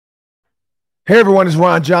Hey everyone, it's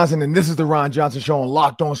Ron Johnson, and this is the Ron Johnson Show on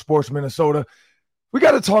Locked On Sports Minnesota. We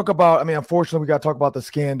got to talk about, unfortunately, we got to talk about the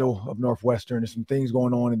scandal of Northwestern. There's some things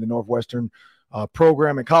going on in the Northwestern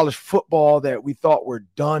program in college football that we thought were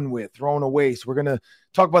done with, thrown away. So we're going to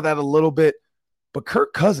talk about that a little bit. But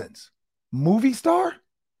Kirk Cousins, movie star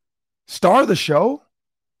of the show?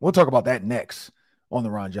 We'll talk about that next on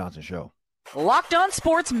the Ron Johnson Show. Locked On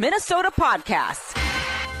Sports Minnesota Podcast.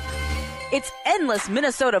 It's endless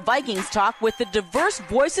Minnesota Vikings talk with the diverse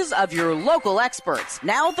voices of your local experts.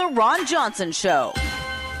 Now the Ron Johnson Show.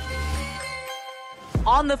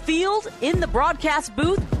 On the field, in the broadcast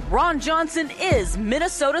booth, Ron Johnson is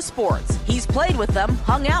Minnesota sports. He's played with them,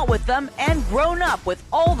 hung out with them, and grown up with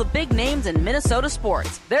all the big names in Minnesota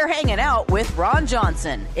sports. They're hanging out with Ron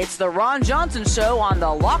Johnson. It's the Ron Johnson Show on the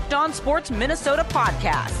Locked On Sports Minnesota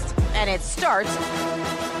Podcast. And it starts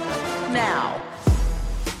now.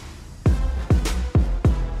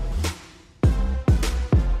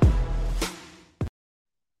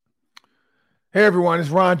 Hey everyone, it's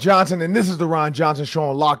Ron Johnson, and this is the Ron Johnson Show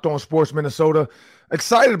on Locked On Sports Minnesota.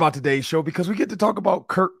 Excited about today's show because we get to talk about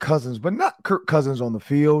Kirk Cousins, but not Kirk Cousins on the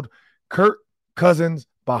field. Kirk Cousins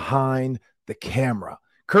behind the camera.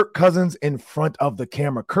 Kirk Cousins in front of the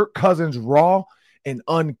camera. Kirk Cousins raw and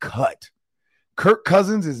uncut. Kirk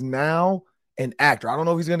Cousins is now an actor. I don't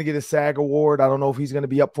know if he's going to get a SAG award. I don't know if he's going to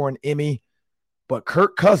be up for an Emmy, but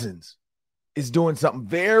Kirk Cousins is doing something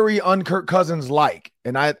very un-Kirk Cousins-like,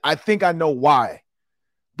 and I think I know why.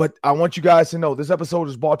 But I want you guys to know this episode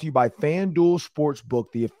is brought to you by FanDuel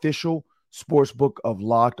Sportsbook, the official sportsbook of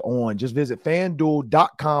Locked On. Just visit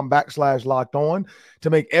FanDuel.com/Locked On to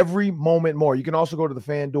make every moment more. You can also go to the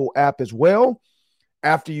FanDuel app as well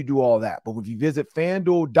after you do all that. But if you visit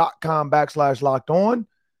FanDuel.com/Locked On,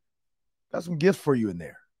 got some gifts for you in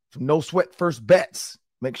there. Some no-sweat first bets.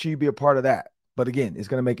 Make sure you be a part of that. But again, it's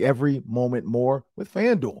going to make every moment more with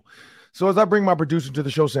FanDuel. So as I bring my producer to the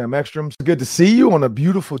show, Sam Ekstrom, it's good to see you on a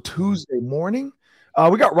beautiful Tuesday morning.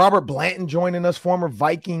 We got Robert Blanton joining us, former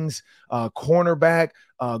Vikings cornerback,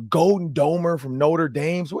 Golden Domer from Notre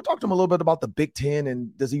Dame. So we'll talk to him a little bit about the Big Ten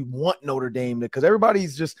and does he want Notre Dame? Because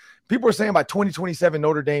people are saying by 2027,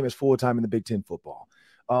 Notre Dame is full-time in the Big Ten football.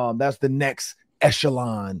 That's the next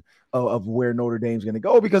echelon of where Notre Dame's going to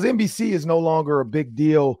go because NBC is no longer a big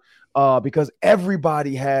deal. Because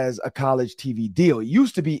everybody has a college TV deal. It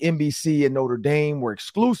used to be NBC and Notre Dame were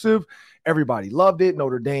exclusive. Everybody loved it.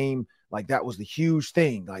 Notre Dame, that was the huge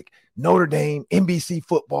thing. Notre Dame, NBC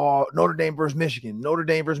football, Notre Dame versus Michigan, Notre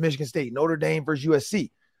Dame versus Michigan State, Notre Dame versus USC.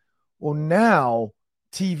 Well, now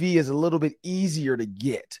TV is a little bit easier to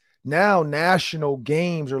get. Now national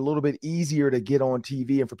games are a little bit easier to get on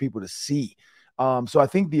TV and for people to see. So I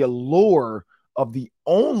think the allure of the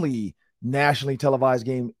only nationally televised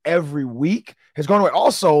game every week has gone away.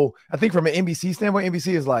 Also, I think from an NBC standpoint,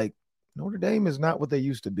 NBC is Notre Dame is not what they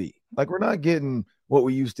used to be. We're not getting what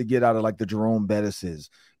we used to get out of the Jerome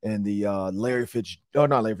Bettis's and the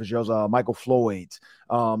Michael Floyd's.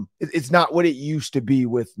 It's not what it used to be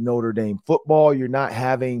with Notre Dame football. You're not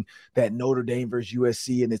having that Notre Dame versus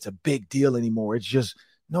USC and it's a big deal anymore. It's just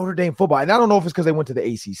Notre Dame football. And I don't know if it's because they went to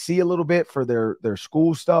the ACC a little bit for their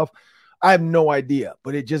school stuff. I have no idea,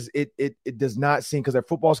 but it does not seem because their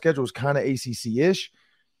football schedule is kind of ACC-ish,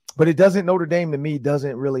 but Notre Dame to me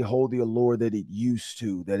doesn't really hold the allure that it used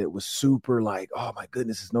to, that it was super oh my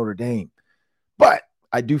goodness, it's Notre Dame. But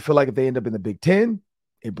I do feel like if they end up in the Big Ten,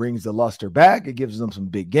 it brings the luster back. It gives them some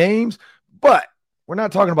big games, but we're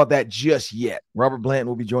not talking about that just yet. Robert Blanton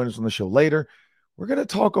will be joining us on the show later. We're going to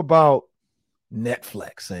talk about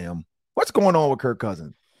Netflix, Sam. What's going on with Kirk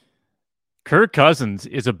Cousins? Kirk Cousins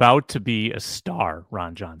is about to be a star,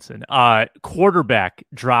 Ron Johnson. Quarterback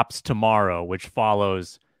drops tomorrow, which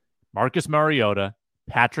follows Marcus Mariota,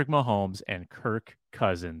 Patrick Mahomes, and Kirk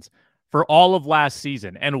Cousins for all of last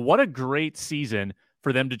season. And what a great season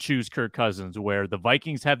for them to choose Kirk Cousins, where the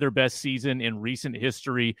Vikings have their best season in recent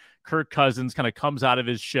history. Kirk Cousins kind of comes out of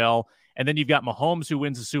his shell. And then you've got Mahomes who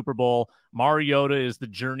wins the Super Bowl. Mariota is the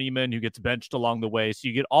journeyman who gets benched along the way. So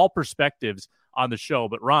you get all perspectives on the show.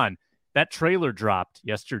 But Ron, that trailer dropped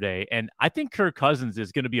yesterday, and I think Kirk Cousins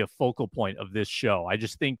is going to be a focal point of this show. I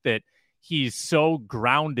just think that he's so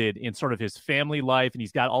grounded in sort of his family life, and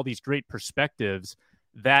he's got all these great perspectives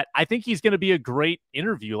that I think he's going to be a great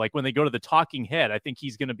interview. When they go to the talking head, I think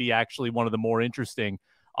he's going to be actually one of the more interesting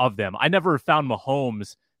of them. I never found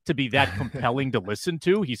Mahomes to be that compelling to listen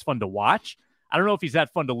to. He's fun to watch. I don't know if he's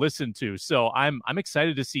that fun to listen to. So I'm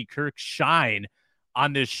excited to see Kirk shine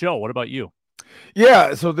on this show. What about you?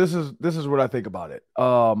 Yeah, so this is what I think about it.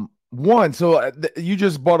 You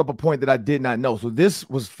just brought up a point that I did not know. So this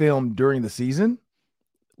was filmed during the season?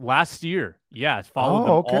 last year. Yeah, it followed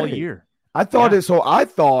them all year. I thought I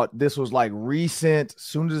thought this was like recent. As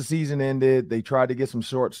soon as the season ended, they tried to get some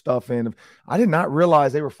short stuff in. I did not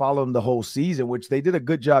realize they were following the whole season, which they did a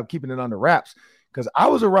good job keeping it under wraps, because I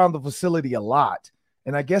was around the facility a lot.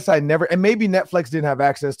 And I guess and maybe Netflix didn't have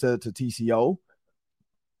access to TCO,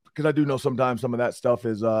 because I do know sometimes some of that stuff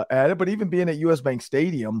is added. But even being at US Bank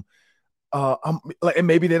Stadium, and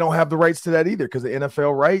maybe they don't have the rights to that either, because the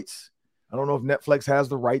NFL rights, I don't know if Netflix has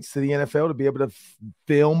the rights to the NFL to be able to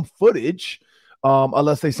film footage,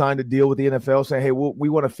 unless they signed a deal with the NFL saying, hey, we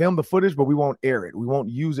want to film the footage, but we won't air it. We won't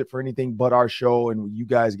use it for anything but our show, and you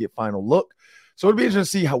guys get final look. So it'd be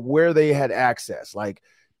interesting to see where they had access. Like,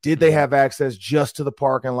 did they have access just to the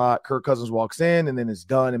parking lot? Kirk Cousins walks in and then it's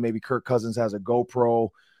done, and maybe Kirk Cousins has a GoPro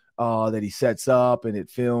that he sets up and it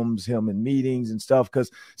films him in meetings and stuff, because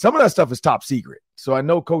some of that stuff is top secret. So I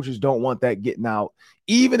know coaches don't want that getting out.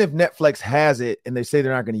 Even if Netflix has it and they say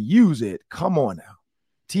they're not going to use it, come on now.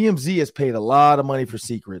 TMZ has paid a lot of money for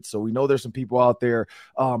secrets. So we know there's some people out there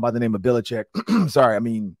by the name of Belichick.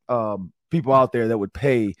 People out there that would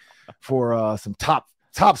pay for some top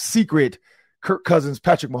secret Kirk Cousins,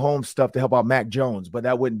 Patrick Mahomes stuff to help out Mac Jones, but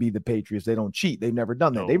that wouldn't be the Patriots. They don't cheat. They've never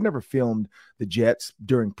done that. No. They've never filmed the Jets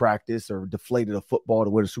during practice or deflated a football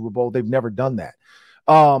to win a Super Bowl. They've never done that.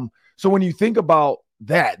 So when you think about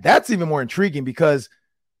that, that's even more intriguing, because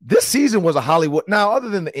this season was a Hollywood. Now, other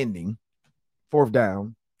than the ending, 4th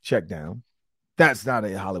down, check down, that's not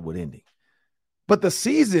a Hollywood ending. But the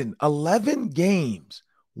season, 11 games,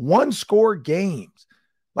 1-score games,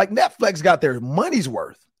 like Netflix got their money's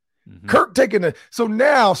worth. Mm-hmm. Kirk taking so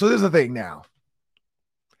there's the thing now.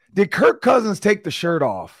 Did Kirk Cousins take the shirt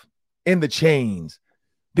off in the chains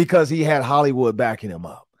because he had Hollywood backing him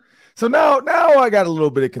up? So now I got a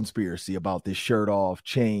little bit of conspiracy about this shirt off,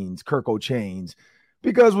 chains, Kirko chains,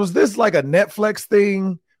 because was this like a Netflix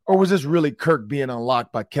thing, or was this really Kirk being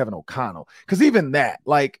unlocked by Kevin O'Connell? Because even that,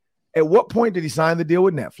 like, at what point did he sign the deal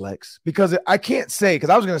with Netflix? Because I can't say,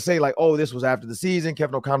 because I was going to say like, oh, this was after the season,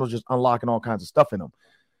 Kevin O'Connell's just unlocking all kinds of stuff in him.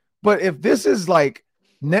 But if this is like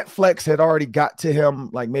Netflix had already got to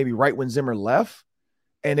him, like maybe right when Zimmer left,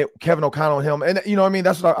 and Kevin O'Connell and him, and you know what I mean?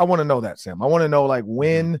 That's what I want to know that, Sam. I want to know like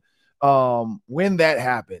when that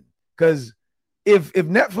happened. Because if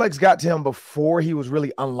Netflix got to him before he was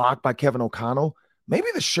really unlocked by Kevin O'Connell, maybe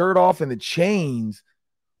the shirt off and the chains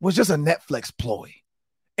was just a Netflix ploy.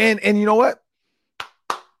 And you know what?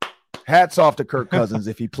 Hats off to Kirk Cousins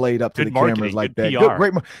if he played up to the cameras like that. Good,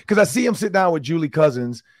 great, because I see him sit down with Julie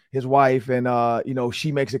Cousins, his wife, and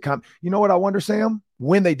she makes a comment. You know what I wonder, Sam,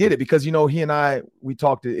 when they did it, because he and I, we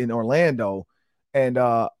talked in Orlando, and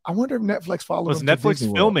I wonder if Netflix followed. Was Netflix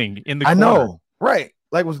filming in the corner? I know, right?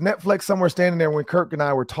 Like, was Netflix somewhere standing there when Kirk and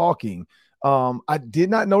I were talking? I did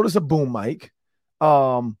not notice a boom mic,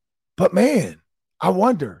 but man, I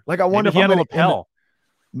wonder. Like, I wonder if he had a lapel.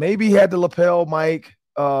 Maybe he had the lapel mic.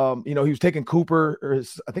 He was taking Cooper, or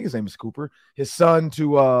I think his name is Cooper, his son,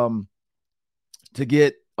 to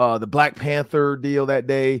get the Black Panther deal that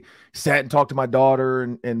day. Sat and talked to my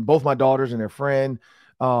daughter and both my daughters and their friend,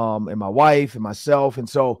 and my wife and myself. And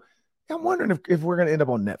so I'm wondering if we're going to end up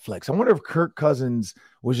on Netflix. I wonder if Kirk Cousins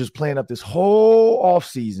was just playing up this whole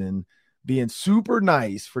offseason, being super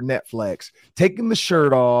nice for Netflix, taking the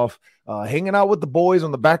shirt off, hanging out with the boys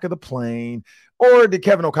on the back of the plane. Or did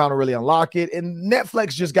Kevin O'Connell really unlock it? And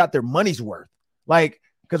Netflix just got their money's worth. Like,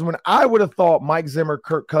 because when I would have thought Mike Zimmer,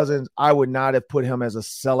 Kirk Cousins, I would not have put him as a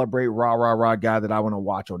celebrate, rah guy that I want to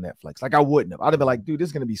watch on Netflix. Like, I wouldn't have. I'd have been like, dude, this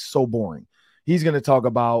is going to be so boring. He's going to talk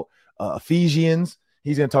about Ephesians.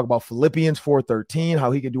 He's going to talk about Philippians 4:13, how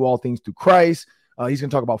he can do all things through Christ. He's going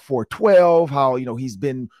to talk about 4:12, how, he's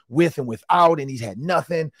been with and without and he's had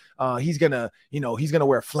nothing. He's going to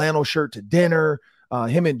wear a flannel shirt to dinner.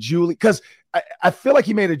 Him and Julie, because I feel like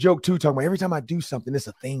he made a joke too, talking about every time I do something, it's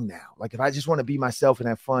a thing now. Like, if I just want to be myself and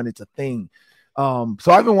have fun, it's a thing. So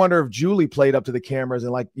I even wonder if Julie played up to the cameras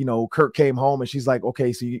and, like, Kirk came home and she's like,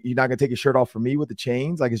 okay, so you're not going to take your shirt off for me with the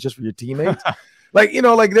chains? Like, it's just for your teammates? like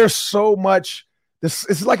there's so much.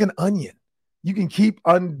 It's like an onion. You can keep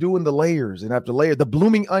undoing the layers and after layer, the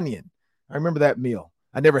blooming onion. I remember that meal.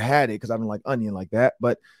 I never had it because I don't like onion like that,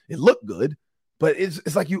 but it looked good. But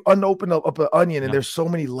it's like you unopen up an onion, and there's so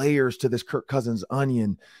many layers to this Kirk Cousins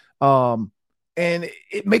onion. And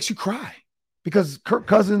it makes you cry because Kirk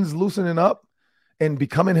Cousins loosening up and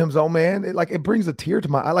becoming his own man. It brings a tear to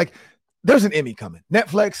my eye. Like, there's an Emmy coming.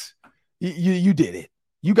 Netflix, you did it.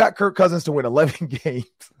 You got Kirk Cousins to win 11 games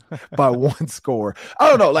by 1 score. I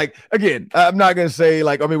don't know. Like, again, I'm not going to say,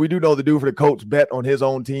 we do know the dude for the Colts bet on his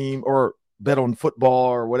own team, or bet on football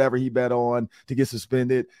or whatever he bet on to get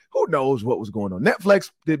suspended. Who knows what was going on?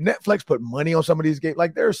 Did Netflix put money on some of these games?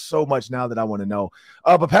 Like, there's so much now that I want to know.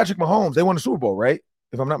 But Patrick Mahomes, they won a Super Bowl, right?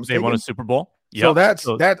 If I'm not mistaken. They won a Super Bowl. Yep.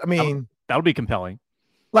 So I mean, that'll be compelling.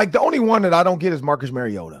 Like, the only one that I don't get is Marcus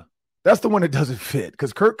Mariota. That's the one that doesn't fit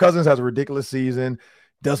because Kirk Cousins has a ridiculous season,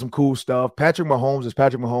 does some cool stuff. Patrick Mahomes is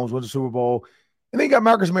Patrick Mahomes, wins the Super Bowl. And then you got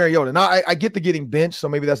Marcus Mariota. Now, I get the getting benched, so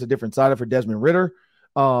maybe that's a different side of for Desmond Ridder.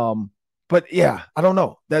 But yeah, I don't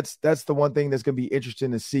know. That's the one thing that's going to be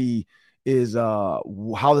interesting to see is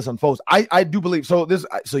how this unfolds. I do believe so.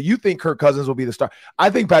 So you think Kirk Cousins will be the star? I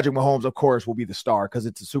think Patrick Mahomes, of course, will be the star because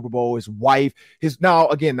it's a Super Bowl. His wife, his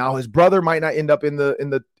brother might not end up in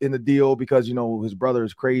the deal because his brother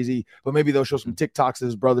is crazy. But maybe they'll show some TikToks of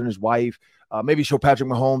his brother and his wife. Maybe show Patrick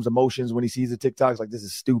Mahomes' emotions when he sees the TikToks, like this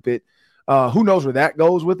is stupid. Who knows where that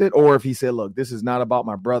goes with it? Or if he said, look, this is not about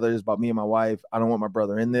my brother, it's about me and my wife. I don't want my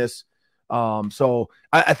brother in this. So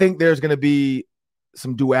I think there's going to be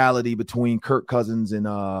some duality between Kirk Cousins and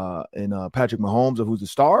Patrick Mahomes of who's the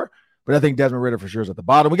star. But I think Desmond Ridder for sure is at the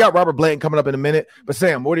bottom. We got Robert Blanton coming up in a minute. But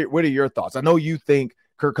Sam, what are your thoughts? I know you think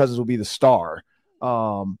Kirk Cousins will be the star.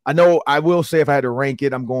 I know I will say if I had to rank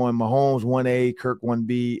it, I'm going Mahomes 1A, Kirk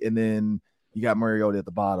 1B, and then you got Mariota at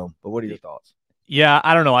the bottom. But what are your thoughts? Yeah,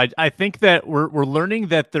 I don't know. I think that we're learning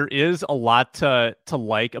that there is a lot to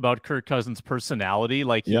like about Kirk Cousins' personality.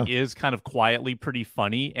 Like, he is kind of quietly pretty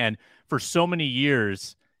funny. And for so many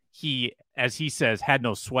years, he, as he says, had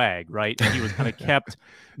no swag, right? And he was kind of kept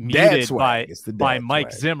muted by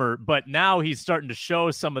Mike Zimmer. But now he's starting to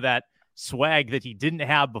show some of that swag that he didn't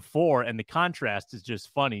have before. And the contrast is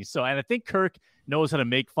just funny. So, and I think Kirk knows how to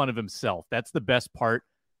make fun of himself. That's the best part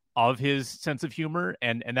of his sense of humor,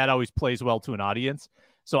 and that always plays well to an audience.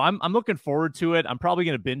 So I'm looking forward to it. I'm probably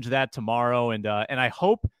going to binge that tomorrow, and I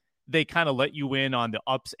hope they kind of let you in on the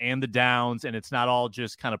ups and the downs, and it's not all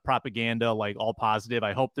just kind of propaganda, like all positive.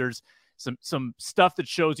 I hope there's some stuff that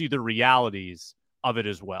shows you the realities of it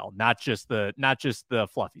as well, not just the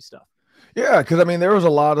fluffy stuff. Yeah, because I mean, there was a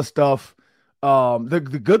lot of stuff.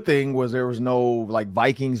 The good thing was there was no like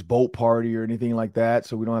Vikings boat party or anything like that,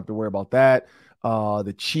 so we don't have to worry about that.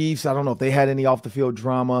 The Chiefs, I don't know if they had any off the field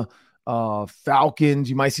drama. Falcons,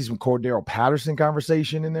 you might see some Cordero Patterson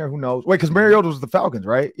conversation in there. Who knows? Wait, because Mariota was the Falcons,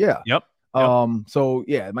 right? Yeah. Yep. So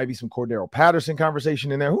yeah, it might be some Cordero Patterson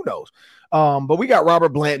conversation in there. Who knows? But we got Robert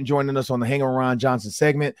Blanton joining us on the Hang on Ron Johnson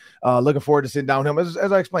segment. Looking forward to sitting down with him.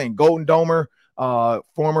 As I explained, Golden Domer,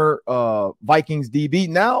 former Vikings DB,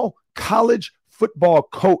 now college football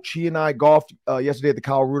coach. He and I golfed yesterday at the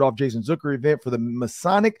Kyle Rudolph Jason Zucker event for the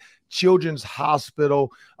Masonic Children's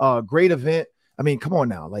Hospital. Great event. I mean, come on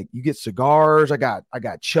now. Like, you get cigars. I got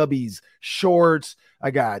Chubby's shorts. I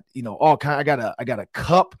got, all kind. I got a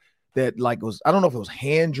cup that like was, I don't know if it was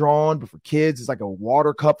hand drawn, but for kids, it's like a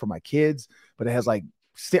water cup for my kids, but it has like,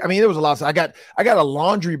 I mean, there was a lot of, I got a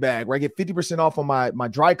laundry bag where I get 50% off on my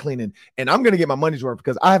dry cleaning, and I'm going to get my money's worth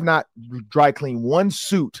because I have not dry cleaned one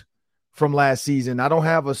suit from last season. I don't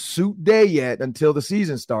have a suit day yet until the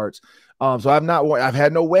season starts. So I've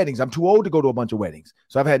had no weddings. I'm too old to go to a bunch of weddings.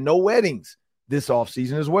 So I've had no weddings this off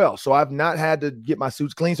season as well. So I've not had to get my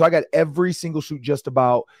suits clean. So I got every single suit just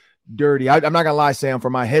about dirty. I'm not gonna lie, Sam, for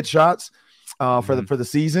my headshots for the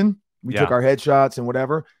season, we took our headshots and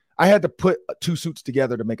whatever. I had to put 2 suits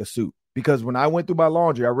together to make a suit because when I went through my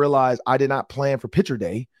laundry, I realized I did not plan for picture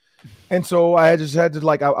day. And so I just had to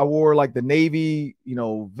I wore like the navy,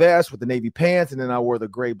 vest with the navy pants, and then I wore the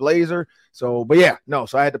gray blazer. So, but yeah, no.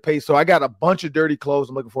 So I had to pay. So I got a bunch of dirty clothes.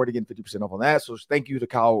 I'm looking forward to getting 50% off on that. So thank you to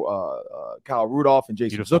Kyle Rudolph and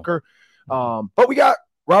Jason Zucker. But we got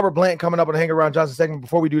Robert Blanton coming up on the Hang Around Johnson segment.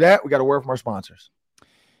 Before we do that, we got a word from our sponsors.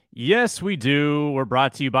 Yes, we do. We're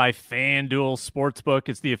brought to you by FanDuel Sportsbook.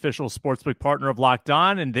 It's the official sportsbook partner of Locked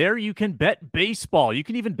On, and there you can bet baseball. You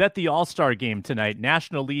can even bet the All-Star game tonight.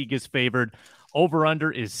 National League is favored.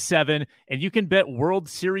 Over-under is 7, and you can bet World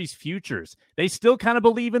Series futures. They still kind of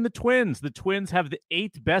believe in the Twins. The Twins have the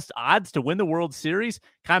 8th best odds to win the World Series.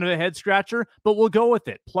 Kind of a head-scratcher, but we'll go with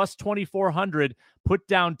it. Plus 2,400. Put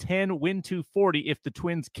down 10, win 240 if the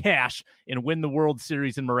Twins cash and win the World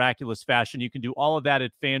Series in miraculous fashion. You can do all of that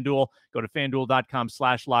at FanDuel. Go to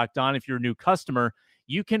FanDuel.com/lockedon. If you're a new customer,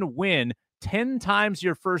 you can win 10 times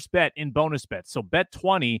your first bet in bonus bets. So bet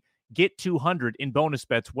 20, get 200 in bonus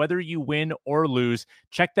bets, whether you win or lose.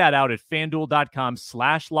 Check that out at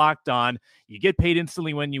FanDuel.com/lockedon. You get paid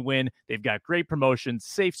instantly when you win. They've got great promotions,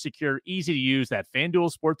 safe, secure, easy to use. That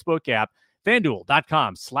FanDuel Sportsbook app.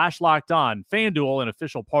 FanDuel.com/lockedon. FanDuel, an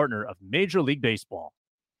official partner of Major League Baseball.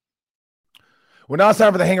 Well, now it's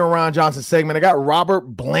time for the Hanging Around Johnson segment. I got Robert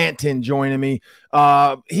Blanton joining me.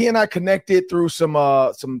 He and I connected through some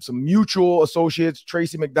mutual associates,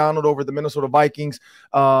 Tracy McDonald over at the Minnesota Vikings.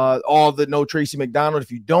 All that know Tracy McDonald.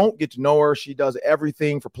 If you don't get to know her, she does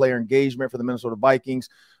everything for player engagement for the Minnesota Vikings.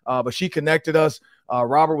 But she connected us.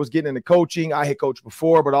 Robert was getting into coaching. I had coached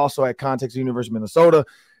before, but also at Context University of Minnesota.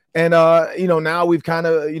 And, now we've kind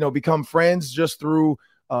of, become friends just through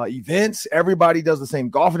events. Everybody does the same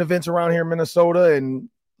golfing events around here in Minnesota. And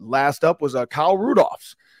last up was Kyle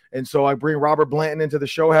Rudolph's. And so I bring Robert Blanton into the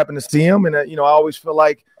show, happen to see him. And, I always feel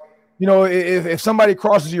like, if somebody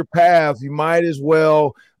crosses your path, you might as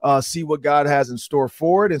well see what God has in store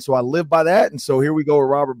for it. And so I live by that. And so here we go with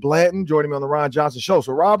Robert Blanton joining me on the Ron Johnson Show.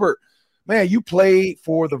 So Robert, man, you played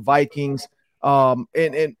for the Vikings. And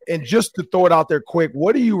just to throw it out there quick,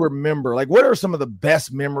 what do you remember? Like, what are some of the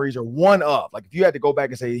best memories, or one of, like, if you had to go back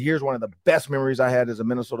and say, here's one of the best memories I had as a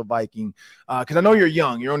Minnesota Viking? Because I know you're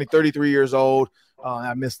young, you're only 33 years old.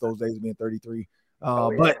 I miss those days of being 33.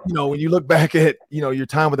 But when you look back at, your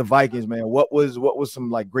time with the Vikings, man, what was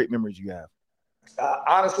some like great memories you have?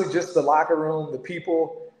 Honestly, just the locker room, the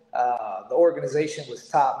people, the organization was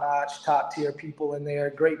top notch, top tier people in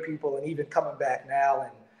there, great people. And even coming back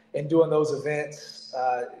now and doing those events,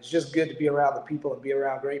 it's just good to be around the people and be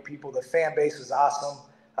around great people. The fan base was awesome.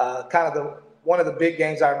 One of the big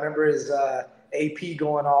games I remember is AP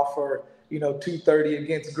going off for 230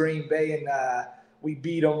 against Green Bay, and we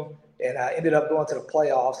beat them and ended up going to the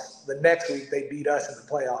playoffs. The next week they beat us in the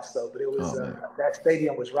playoffs, though. But it was that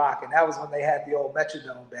stadium was rocking. That was when they had the old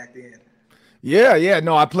Metrodome back then. Yeah.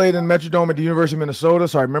 No, I played in the Metrodome at the University of Minnesota,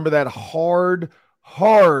 so I remember that hard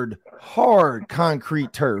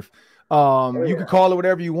concrete turf. You could call it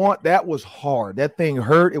whatever you want. That was hard. That thing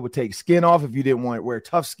hurt. It would take skin off if you didn't want to wear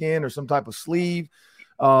tough skin or some type of sleeve.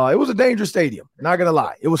 It was a dangerous stadium. Not going to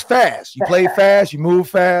lie. It was fast. You played fast. You moved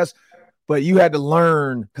fast. But you had to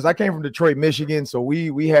learn, because I came from Detroit, Michigan, so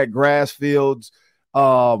we had grass fields.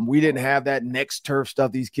 We didn't have that next turf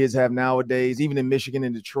stuff these kids have nowadays. Even in Michigan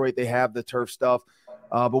and Detroit, they have the turf stuff.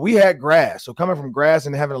 But we had grass. So coming from grass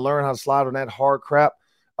and having to learn how to slide on that hard crap,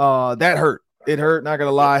 that hurt. It hurt, not going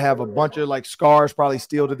to lie. I have a bunch of like scars probably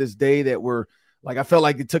still to this day that were like, I felt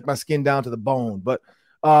like it took my skin down to the bone. But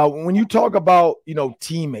when you talk about,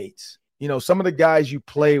 teammates, some of the guys you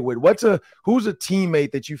play with, who's a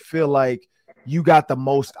teammate that you feel like you got the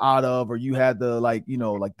most out of, or you had the like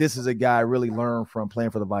this is a guy I really learned from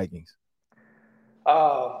playing for the Vikings?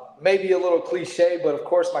 Maybe a little cliche, but of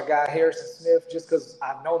course my guy Harrison Smith, just because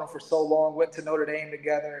I've known him for so long, went to Notre Dame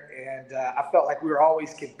together, and I felt like we were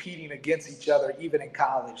always competing against each other, even in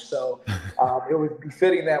college. So it was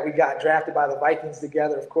befitting that we got drafted by the Vikings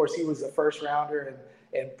together. Of course, he was a first rounder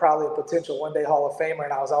and probably a potential one-day Hall of Famer,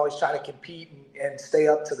 and I was always trying to compete and stay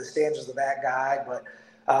up to the standards of that guy. But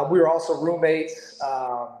we were also roommates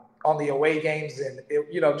on the away games, and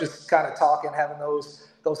just kind of talking, having those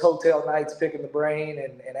hotel nights, picking the brain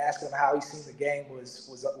and asking him how he's seen the game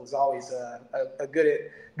was always a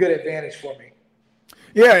good advantage for me.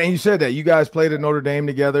 Yeah, and you said that you guys played at Notre Dame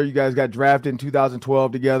together. You guys got drafted in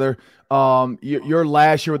 2012 together. Your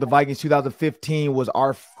last year with the Vikings, 2015, was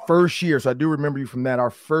our first year. So I do remember you from that. Our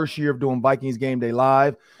first year of doing Vikings Game Day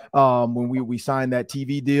Live, when we signed that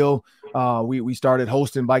TV deal. We started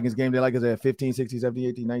hosting Vikings Game Day, like I said, 15, 16, 17,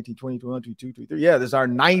 18, 19, 20, 21, 22, 23. Yeah, this is our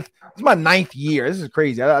ninth. This is my ninth year. This is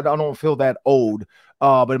crazy. I don't feel that old.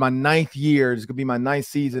 But in my ninth year, this could be my ninth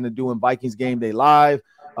season of doing Vikings Game Day Live,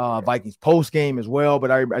 Vikings post game as well.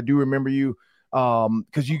 But I do remember you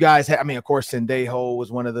because you guys had, of course, Sendejo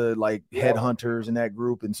was one of the like headhunters in that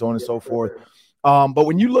group and so on and so forth. But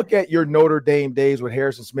when you look at your Notre Dame days with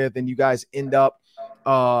Harrison Smith and you guys end up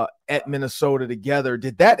at Minnesota together,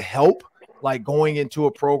 did that help, like going into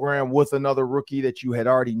a program with another rookie that you had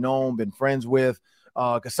already known, been friends with?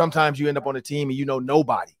 Because sometimes you end up on a team and you know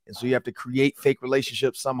nobody, and so you have to create fake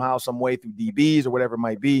relationships somehow, some way through DBs or whatever it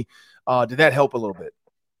might be. Did that help a little bit?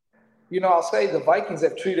 I'll say the Vikings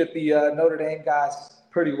have treated the Notre Dame guys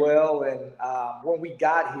pretty well, and when we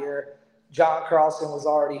got here, John Carlson was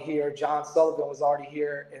already here, John Sullivan was already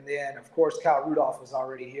here, and then, of course, Kyle Rudolph was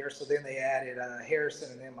already here. So then they added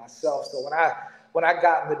Harrison and then myself. So when I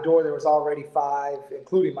got in the door, there was already 5,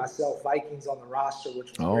 including myself, Vikings on the roster,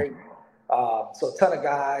 which was great. So a ton of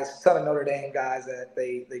guys, ton of Notre Dame guys that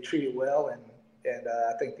they treated well, and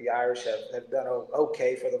I think the Irish have done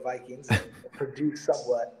okay for the Vikings and produced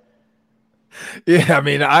somewhat. Yeah,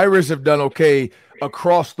 the Irish have done okay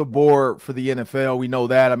across the board for the NFL. We know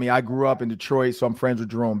that. I grew up in Detroit, so I'm friends with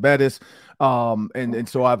Jerome Bettis. And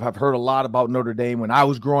so I've heard a lot about Notre Dame when I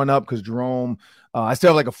was growing up, because Jerome, I still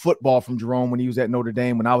have like a football from Jerome when he was at Notre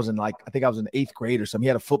Dame when I was in I think I was in 8th grade or something. He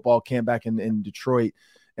had a football camp back in Detroit.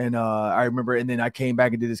 And I remember, and then I came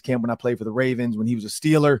back and did this camp when I played for the Ravens when he was a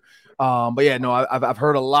Steeler. But yeah, no, I've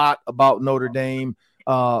heard a lot about Notre Dame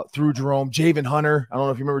through Jerome. Javen Hunter, I don't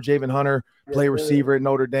know if you remember Javen Hunter, play receiver at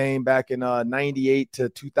Notre Dame back in 98 to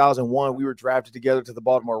 2001. We were drafted together to the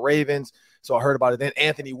Baltimore Ravens, so I heard about it then.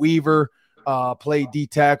 Anthony Weaver played D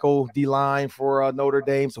tackle, D line for Notre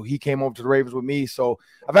Dame, so he came over to the Ravens with me. So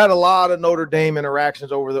I've had a lot of Notre Dame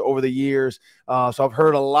interactions over the years. So I've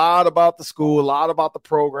heard a lot about the school, a lot about the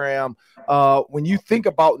program. When you think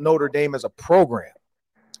about Notre Dame as a program,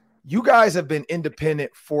 you guys have been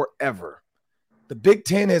independent forever. The Big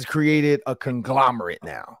Ten has created a conglomerate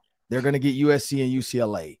now. They're going to get USC and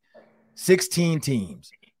UCLA, 16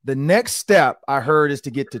 teams. The next step I heard is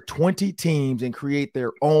to get to 20 teams and create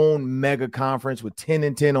their own mega conference with 10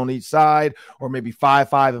 and 10 on each side, or maybe 5,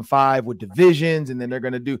 5 and 5 with divisions. And then they're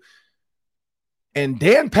going to do. And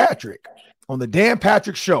Dan Patrick on the Dan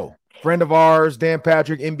Patrick Show, friend of ours, Dan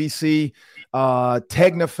Patrick, NBC,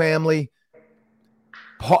 Tegna family.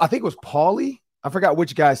 I think it was Paulie. I forgot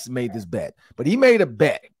which guy made this bet, but he made a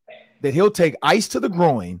bet that he'll take ice to the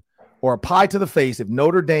groin or a pie to the face if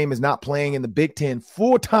Notre Dame is not playing in the Big Ten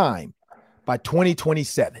full time by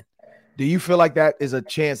 2027. Do you feel like that is a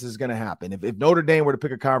chance that's going to happen? If Notre Dame were to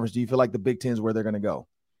pick a conference, do you feel like the Big Ten is where they're going to go?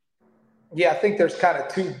 Yeah, I think there's kind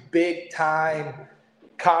of two big time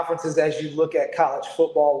conferences as you look at college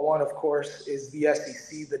football. One, of course, is the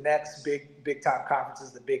SEC. The next big time conference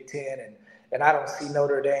is the Big Ten. And I don't see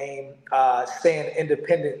Notre Dame staying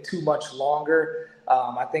independent too much longer.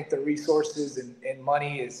 I think the resources and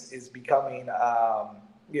money is becoming,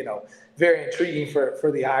 very intriguing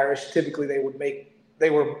for the Irish. Typically, they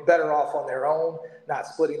were better off on their own, not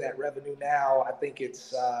splitting that revenue. Now, I think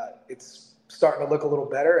it's starting to look a little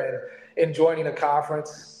better, and joining a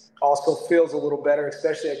conference also feels a little better,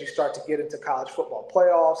 especially as you start to get into college football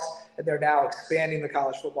playoffs. And they're now expanding the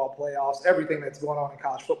college football playoffs. Everything that's going on in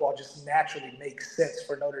college football just naturally makes sense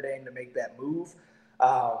for Notre Dame to make that move.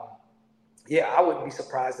 I wouldn't be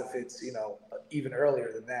surprised if it's, even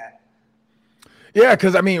earlier than that. Yeah,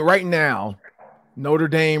 because, right now, Notre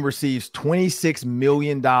Dame receives $26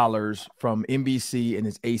 million from NBC in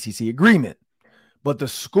its ACC agreement. But the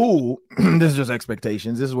school, this is just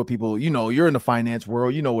expectations. This is what people, you're in the finance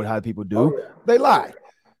world. You know how people do. Oh, yeah. They lie.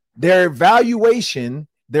 Their valuation,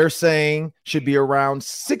 they're saying, should be around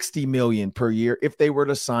 $60 million per year if they were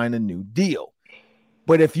to sign a new deal.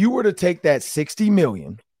 But if you were to take that $60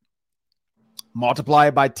 million, multiply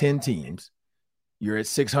it by 10 teams, you're at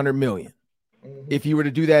 $600 million. Mm-hmm. If you were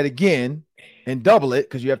to do that again and double it,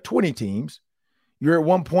 because you have 20 teams, you're at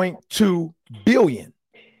 $1.2 billion.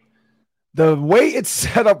 The way it's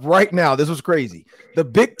set up right now, this was crazy. The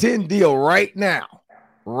Big Ten deal right now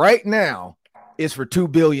is for $2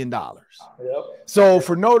 billion. Yep. So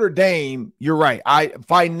for Notre Dame, you're right.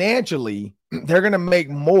 Financially, they're going to make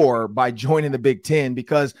more by joining the Big Ten,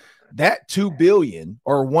 because that $2 billion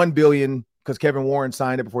or $1 billion, because Kevin Warren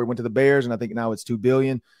signed it before he went to the Bears, and I think now it's $2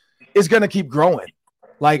 billion, is going to keep growing.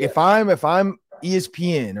 Like if I'm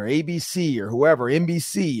ESPN or ABC or whoever,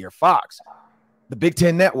 NBC or Fox, the Big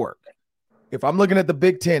Ten network, if I'm looking at the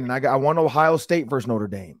Big Ten and I want Ohio State versus Notre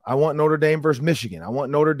Dame, I want Notre Dame versus Michigan, I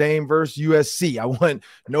want Notre Dame versus USC, I want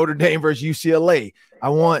Notre Dame versus UCLA, I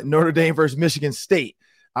want Notre Dame versus Michigan State,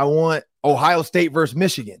 I want Ohio State versus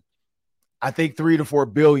Michigan. I think $3 to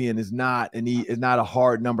 $4 billion is not a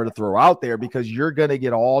hard number to throw out there, because you're going to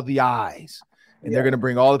get all the eyes and they're going to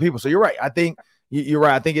bring all the people. So you're right. I think you're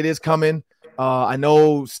right. I think it is coming. I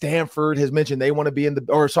know Stanford has mentioned they want to be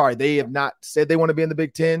they have not said they want to be in the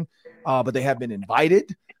Big Ten, but they have been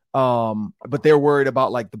invited. But they're worried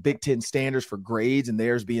about like the Big Ten standards for grades and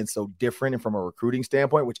theirs being so different and from a recruiting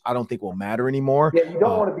standpoint, which I don't think will matter anymore. Yeah, you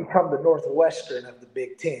don't want to become the Northwestern of the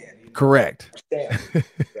Big Ten. Correct.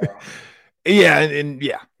 Yeah, and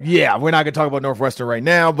we're not gonna talk about Northwestern right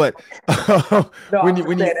now, but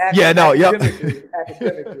academically,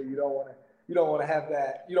 you don't want to have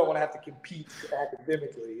that. You don't want to have to compete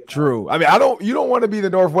academically. True. You don't want to be the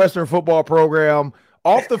Northwestern football program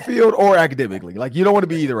off the field or academically. Like, you don't want to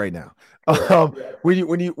be either right now.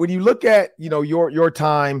 When you look at your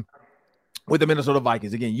time with the Minnesota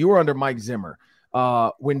Vikings, again, you were under Mike Zimmer.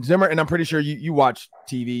 When Zimmer, and I'm pretty sure you watch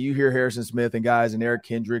TV, you hear Harrison Smith and guys and Eric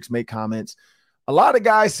Kendricks make comments. A lot of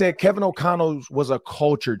guys said Kevin O'Connell was a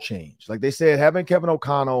culture change. Like they said, having Kevin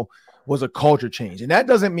O'Connell was a culture change. And that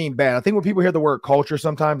doesn't mean bad. I think when people hear the word culture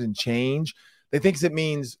sometimes and change, they think it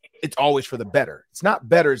means it's always for the better. It's not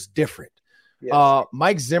better, it's different. Yes.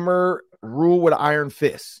 Mike Zimmer rule with iron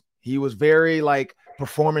fist. He was very like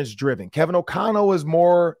performance driven. Kevin O'Connell is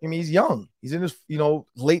more, I mean, he's young. He's in his,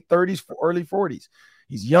 late 30s, early 40s.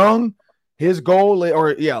 He's young. His goal, late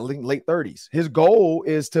 30s. His goal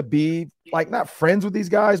is to be like not friends with these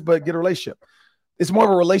guys, but get a relationship. It's more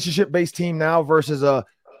of a relationship-based team now versus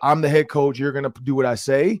I'm the head coach, you're going to do what I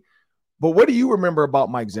say. But what do you remember about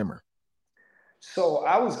Mike Zimmer? So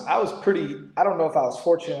I was pretty, I don't know if I was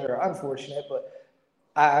fortunate or unfortunate, but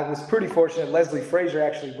I was pretty fortunate. Leslie Frazier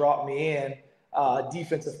actually brought me in,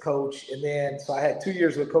 defensive coach. And then, so I had 2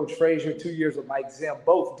 years with Coach Frazier, 2 years with Mike Zim,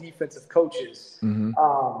 both defensive coaches. Mm-hmm.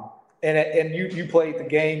 And you played the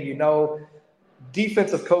game,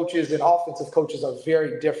 defensive coaches and offensive coaches are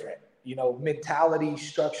very different. Mentality,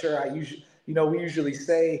 structure. We usually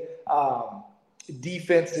say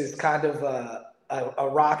defense is kind of a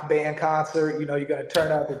rock band concert. You're going to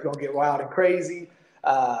turn up, it's going to get wild and crazy.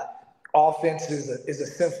 Offense is a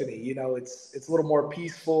symphony. It's a little more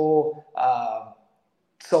peaceful.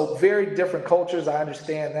 So very different cultures. I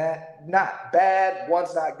understand that. Not bad.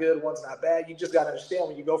 One's not good. One's not bad. You just got to understand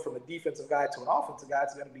when you go from a defensive guy to an offensive guy,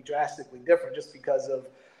 it's going to be drastically different just because of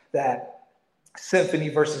that symphony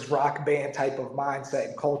versus rock band type of mindset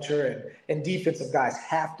and culture. And defensive guys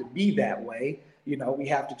have to be that way. We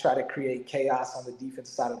have to try to create chaos on the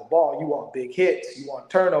defensive side of the ball. You want big hits. You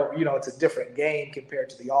want turnover. It's a different game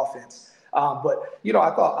compared to the offense. But I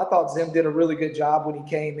thought Zim did a really good job when he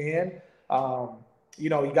came in. He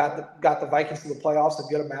got the Vikings to the playoffs a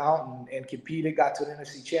good amount and competed, got to an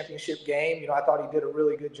NFC championship game. I thought he did a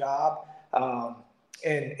really good job.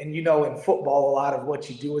 And in football, a lot of what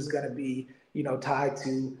you do is going to be, tied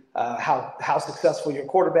to how successful your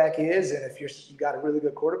quarterback is. And if you got a really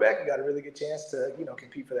good quarterback, you got a really good chance to,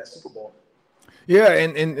 compete for that Super Bowl. Yeah.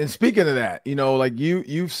 And speaking of that, like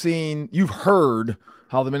you've heard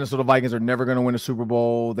how the Minnesota Vikings are never going to win a Super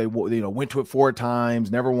Bowl. They went to it 4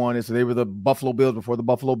 times, never won it. So they were the Buffalo Bills before the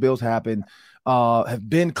Buffalo Bills happened. Have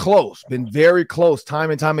been close, been very close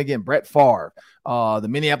time and time again. Brett Favre, the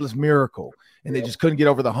Minneapolis Miracle, and they just couldn't get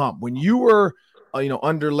over the hump. When you were,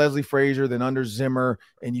 under Leslie Frazier, then under Zimmer,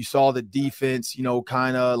 and you saw the defense,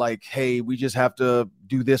 kind of like, hey, we just have to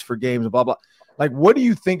do this for games and blah, blah. Like, what do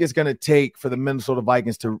you think it's going to take for the Minnesota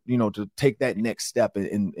Vikings to, to take that next step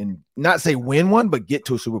and not say win one, but get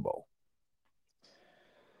to a Super Bowl?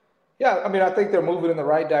 Yeah, I think they're moving in the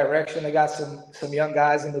right direction. They got some young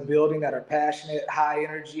guys in the building that are passionate, high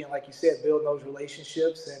energy, and like you said, building those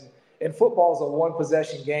relationships. And football is a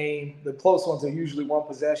one-possession game. The close ones are usually one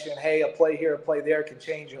possession. Hey, a play here, a play there can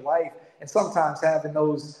change your life. And sometimes having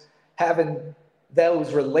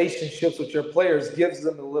those relationships with your players gives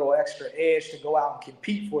them a little extra edge to go out and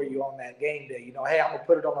compete for you on that game day. Hey, I'm going to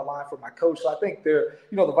put it on the line for my coach. So I think the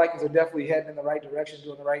Vikings are definitely heading in the right direction,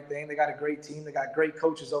 doing the right thing. They got a great team. They got great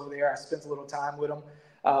coaches over there. I spent a little time with them.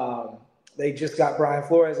 They just got Brian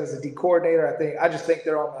Flores as a D coordinator. I just think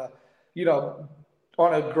they're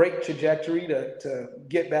on a great trajectory to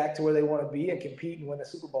get back to where they want to be and compete and win the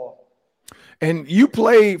Super Bowl. And you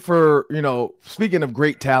play for, speaking of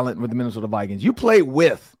great talent with the Minnesota Vikings, you play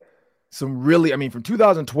with some really, from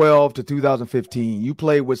 2012 to 2015, you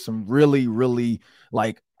play with some really, really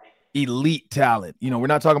like elite talent. We're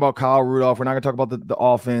not talking about Kyle Rudolph. We're not going to talk about the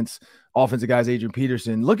offensive guys, Adrian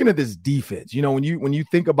Peterson. Looking at this defense, when you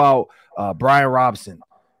think about Brian Robson,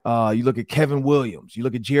 you look at Kevin Williams, you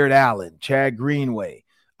look at Jared Allen, Chad Greenway,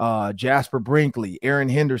 Jasper Brinkley, Aaron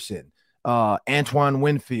Henderson, Antoine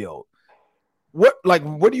Winfield. What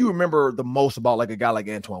do you remember the most about like a guy like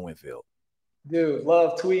Antoine Winfield? Dude,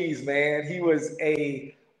 love Tweez, man. He was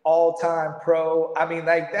a all-time pro.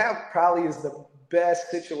 That probably is the best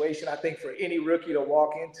situation I think for any rookie to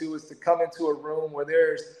walk into, is to come into a room where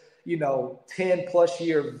there's 10 plus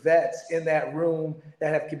year vets in that room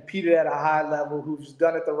that have competed at a high level, who's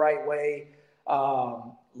done it the right way.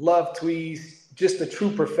 Love Tweez, just a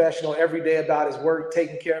true professional every day about his work,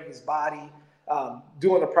 taking care of his body,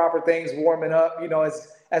 doing the proper things, warming up.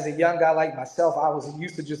 As a young guy like myself, I was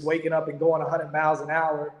used to just waking up and going 100 miles an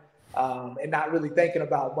hour and not really thinking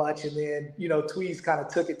about much. And then, Tweez kind of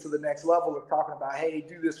took it to the next level of talking about, hey,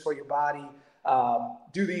 do this for your body.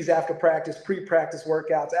 Do these after practice, pre-practice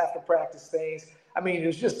workouts, after practice things. It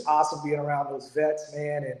was just awesome being around those vets,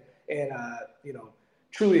 man, and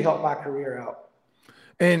truly helped my career out.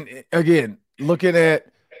 And again, looking at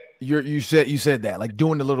you said that, like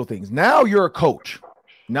doing the little things. Now you're a coach.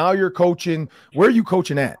 Now you're coaching. Where are you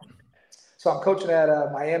coaching at? So I'm coaching at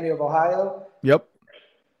Miami of Ohio. Yep.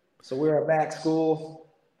 So we're a MAC school.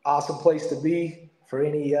 Awesome place to be for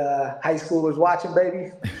any high schoolers watching,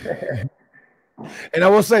 baby. And I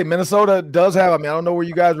will say, Minnesota does have, I don't know where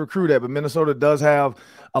you guys recruit at, but Minnesota does have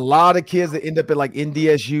a lot of kids that end up at like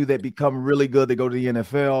NDSU that become really good, they go to the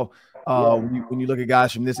NFL. When you look at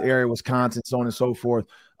guys from this area, Wisconsin, so on and so forth.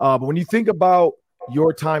 But when you think about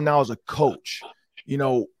your time now as a coach,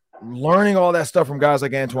 learning all that stuff from guys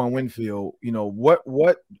like Antoine Winfield,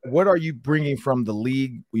 what are you bringing from the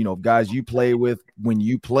league, guys you play with when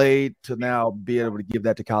you played to now be able to give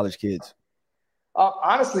that to college kids?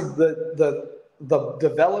 Honestly, the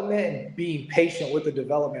development and being patient with the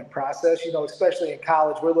development process, especially in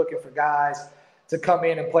college, we're looking for guys to come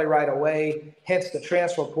in and play right away. Hence the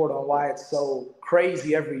transfer portal and why it's so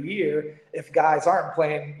crazy every year. If guys aren't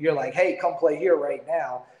playing, you're like, hey, come play here right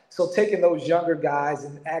now. So taking those younger guys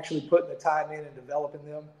and actually putting the time in and developing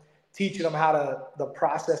them, teaching them the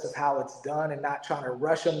process of how it's done and not trying to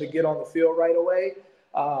rush them to get on the field right away.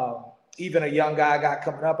 Even a young guy I got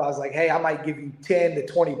coming up, I was like, hey, I might give you 10 to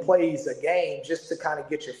 20 plays a game just to kind of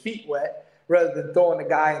get your feet wet rather than throwing the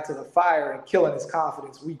guy into the fire and killing his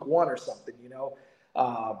confidence week one or something,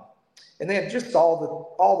 And then just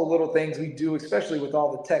all the little things we do, especially with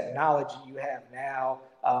all the technology you have now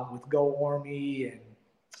with GoArmy and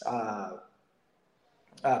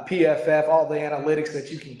PFF, all the analytics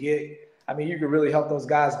that you can get. I mean, you can really help those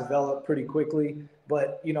guys develop pretty quickly.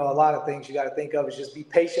 But, a lot of things you got to think of is just be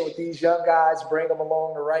patient with these young guys, bring them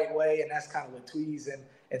along the right way. And that's kind of what Tweez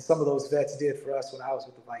and some of those vets did for us when I was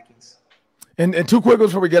with the Vikings. And two quick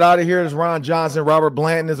ones before we get out of here. There's Ron Johnson. Robert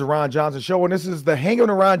Blanton is the Ron Johnson Show. And this is the Hanging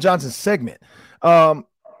with Ron Johnson segment.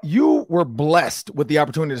 You were blessed with the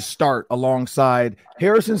opportunity to start alongside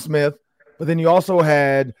Harrison Smith, but then you also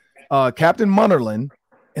had Captain Munnerlin,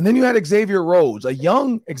 and then you had Xavier Rhodes, a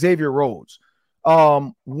young Xavier Rhodes.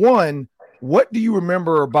 One, what do you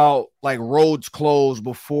remember about like Rhodes' clothes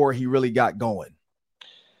before he really got going?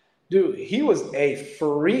 Dude, he was a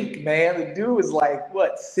freak, man. The dude was like,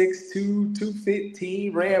 6'2",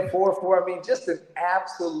 215, ran 4.4. I mean, just an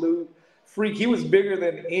absolute freak. He was bigger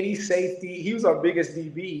than any safety. He was our biggest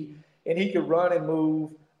DB, and he could run and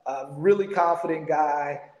move. Really confident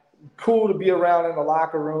guy, cool to be around in the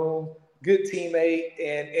locker room, good teammate,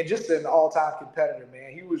 and just an all-time competitor,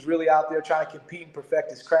 man. He was really out there trying to compete and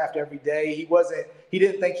perfect his craft every day. He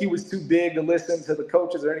didn't think he was too big to listen to the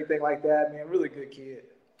coaches or anything like that, man. Really good kid.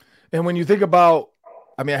 And when you think about,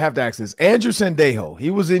 I have to ask this, Andrew Sendejo, he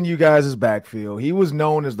was in you guys' backfield. He was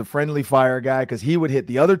known as the friendly fire guy because he would hit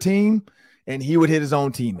the other team and he would hit his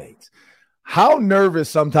own teammates. How nervous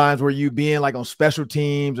sometimes were you being like on special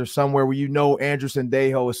teams or somewhere where Andrew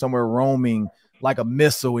Sendejo is somewhere roaming like a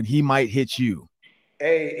missile and he might hit you?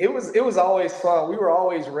 Hey, it was always fun. We were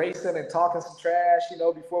always racing and talking some trash,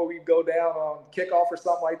 before we go down on kickoff or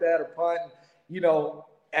something like that or punt.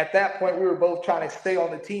 At that point, we were both trying to stay on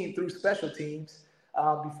the team through special teams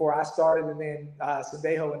before I started. And then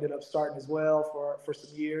Sendejo ended up starting as well for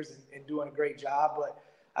some years and doing a great job. But,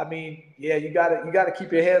 you gotta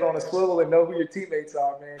keep your head on a swivel and know who your teammates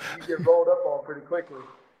are, man. You get rolled up on pretty quickly.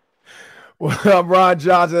 Well, I'm Ron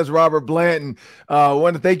Johnson. That's Robert Blanton. I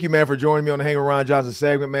want to thank you, man, for joining me on the Hang with Ron Johnson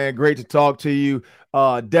segment, man. Great to talk to you.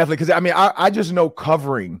 Definitely, because I just know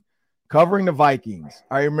covering the Vikings.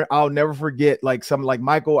 I'll never forget like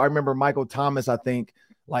Michael. I remember Michael Thomas, I think,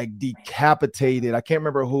 like decapitated. I can't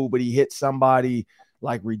remember who, but he hit somebody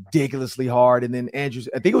like ridiculously hard. And then I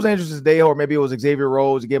think it was Andrew Sendejo, or maybe it was Xavier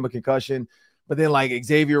Rhodes. He gave him a concussion. But then like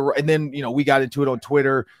Xavier, and then we got into it on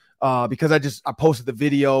Twitter because I posted the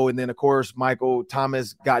video, and then of course Michael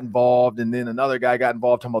Thomas got involved, and then another guy got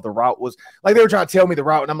involved talking about the route was like they were trying to tell me the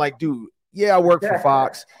route, and I'm like, dude, yeah, I work for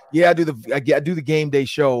Fox. Yeah, I do the game day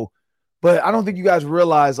show. But I don't think you guys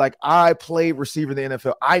realize, like, I played receiver in the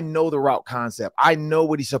NFL. I know the route concept. I know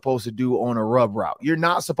what he's supposed to do on a rub route. You're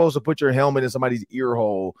not supposed to put your helmet in somebody's ear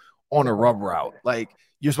hole on a rub route. Like,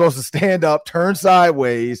 you're supposed to stand up, turn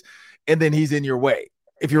sideways, and then he's in your way.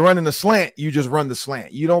 If you're running the slant, you just run the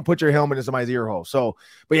slant. You don't put your helmet in somebody's ear hole. So,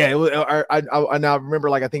 but yeah, I now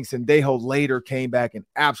remember, like, I think Sendejo later came back and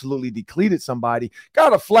absolutely decleated somebody,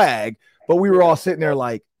 got a flag, but we were all sitting there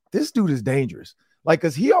like, this dude is dangerous. Like,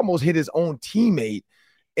 because he almost hit his own teammate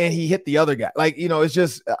and he hit the other guy. Like, it's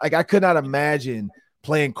just like I could not imagine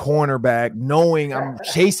playing cornerback, knowing I'm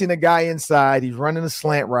chasing a guy inside. He's running a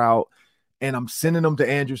slant route and I'm sending him to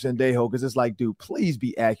Andrew Sendejo because it's like, dude, please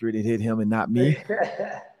be accurate and hit him and not me.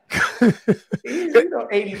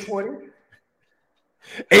 80-20.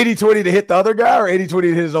 80-20 to hit the other guy, or 80-20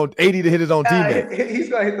 to hit his own 80 to hit his own teammate? He's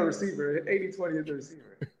going to hit the receiver. 80-20 hit the receiver.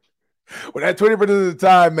 Well, that 20% of the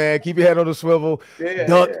time, man, keep your head on the swivel,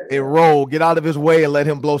 duck and roll, get out of his way and let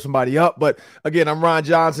him blow somebody up. But again, I'm Ron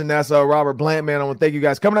Johnson. That's Robert Blanton, man. I want to thank you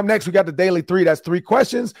guys. Coming up next, we got the Daily 3. That's 3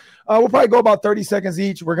 questions. We'll probably go about 30 seconds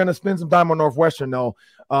each. We're going to spend some time on Northwestern, though.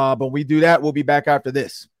 But we do that. We'll be back after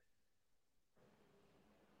this.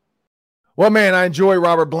 Well, man, I enjoy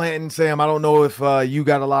Robert Blanton. Sam, I don't know if you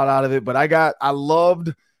got a lot out of it, but I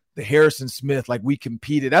loved the Harrison Smith. Like, we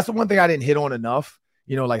competed. That's the one thing I didn't hit on enough.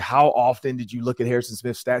 You know, like, how often did you look at Harrison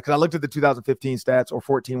Smith's stats? Because I looked at the 2015 stats, or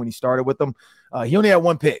 14 when he started with them. He only had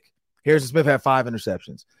 1 pick. Harrison Smith had 5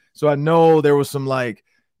 interceptions. So I know there was some, like,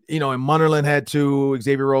 you know, and Munnerlyn had 2.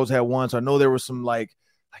 Xavier Rhodes had 1. So I know there was some, like,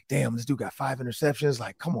 damn, this dude got 5 interceptions.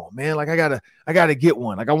 Like, come on, man. Like, I gotta get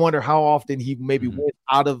one. Like, I wonder how often he maybe went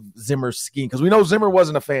out of Zimmer's scheme. Because we know Zimmer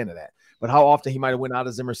wasn't a fan of that. But how often he might have went out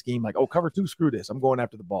of Zimmer's scheme. Like, oh, cover 2, screw this. I'm going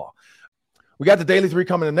after the ball. We got the Daily 3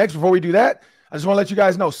 coming in next. Before we do that, I just want to let you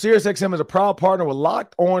guys know, SiriusXM is a proud partner with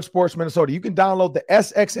Locked On Sports Minnesota. You can download the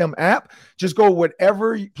SXM app. Just go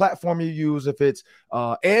whatever platform you use. If it's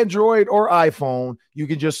Android or iPhone, you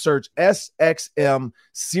can just search SXM,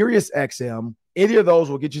 SiriusXM. Any of those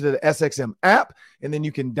will get you to the SXM app, and then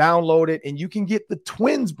you can download it, and you can get the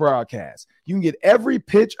Twins broadcast. You can get every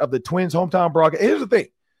pitch of the Twins hometown broadcast. Here's the thing.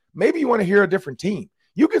 Maybe you want to hear a different team.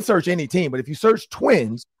 You can search any team, but if you search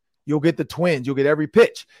Twins, you'll get the Twins. You'll get every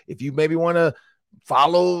pitch. If you maybe want to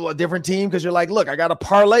follow a different team because you're like, look, I got a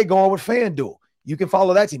parlay going with FanDuel, you can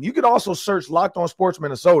follow that team. You can also search Locked On Sports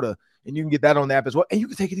Minnesota, and you can get that on the app as well. And you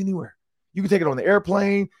can take it anywhere. You can take it on the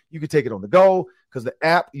airplane. You can take it on the go, because the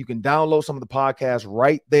app, you can download some of the podcasts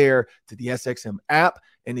right there to the SXM app,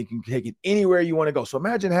 and you can take it anywhere you want to go. So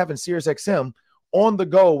imagine having SiriusXM on the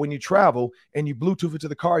go when you travel and you Bluetooth it to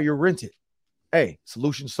the car you're rented. Hey,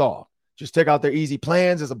 solution solved. Just check out their easy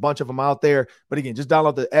plans. There's a bunch of them out there. But again, just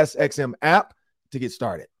download the SXM app to get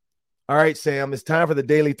started. All right, Sam, it's time for the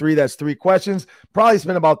Daily 3. That's 3 questions. Probably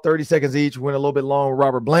spend about 30 seconds each. We went a little bit long with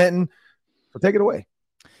Robert Blanton. So take it away.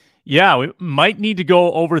 Yeah, we might need to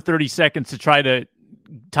go over 30 seconds to try to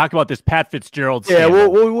talk about this Pat Fitzgerald. Yeah,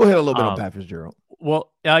 we'll hit a little bit on Pat Fitzgerald.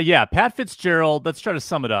 Well, yeah, Pat Fitzgerald, let's try to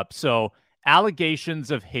sum it up. So,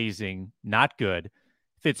 allegations of hazing, not good.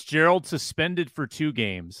 Fitzgerald suspended for 2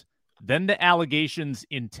 games. Then the allegations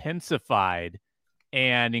intensified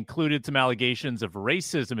and included some allegations of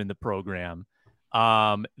racism in the program.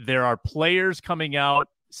 There are players coming out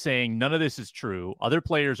saying none of this is true. Other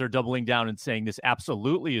players are doubling down and saying this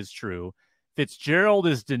absolutely is true. Fitzgerald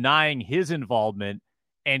is denying his involvement,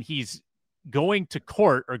 and he's going to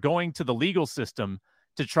court or going to the legal system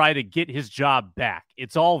to try to get his job back.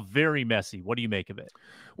 It's all very messy. What do you make of it?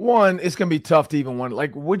 One, it's going to be tough to even want.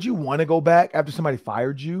 Like, would you want to go back after somebody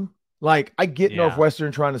fired you? Like, I get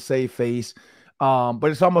Northwestern trying to save face, but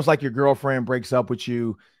it's almost like your girlfriend breaks up with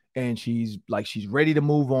you and she's ready to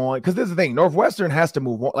move on. Because this is the thing, Northwestern has to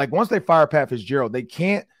move on. Like, once they fire Pat Fitzgerald, they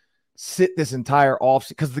can't sit this entire offseason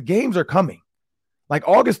because the games are coming. Like,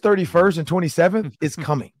 August 31st and 27th is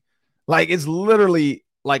coming. Like, it's literally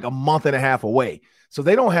like a month and a half away. So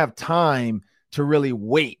they don't have time to really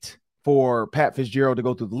wait for Pat Fitzgerald to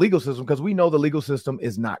go through the legal system, because we know the legal system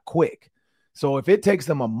is not quick. So if it takes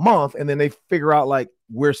them a month and then they figure out, like,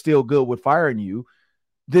 we're still good with firing you,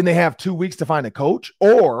 then they have 2 weeks to find a coach,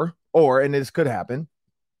 or, and this could happen,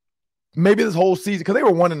 maybe this whole season, because they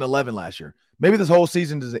were 1-11 last year. Maybe this whole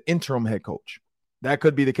season is an interim head coach. That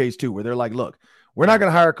could be the case too, where they're like, look, we're not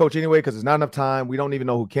going to hire a coach anyway because there's not enough time. We don't even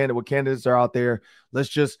know what candidates are out there. Let's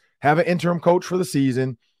just have an interim coach for the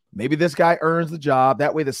season. Maybe this guy earns the job.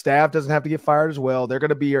 That way the staff doesn't have to get fired as well. They're going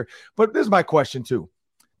to be here. But this is my question too.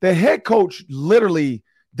 The head coach literally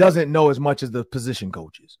doesn't know as much as the position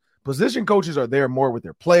coaches. Position coaches are there more with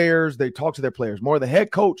their players. They talk to their players more. The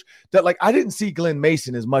head coach, I didn't see Glenn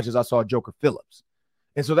Mason as much as I saw Joker Phillips.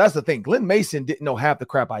 And so that's the thing. Glenn Mason didn't know half the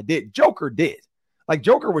crap I did. Joker did. Like,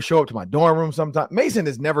 Joker would show up to my dorm room sometimes. Mason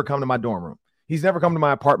has never come to my dorm room. He's never come to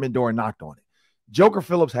my apartment door and knocked on it. Joker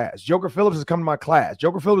Phillips has. Joker Phillips has come to my class.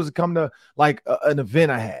 Joker Phillips has come to, like, an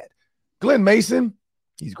event I had. Glenn Mason,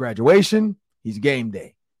 he's graduation. He's game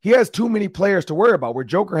day. He has too many players to worry about, where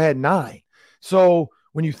Joker had 9. So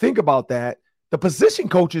when you think about that, the position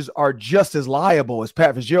coaches are just as liable as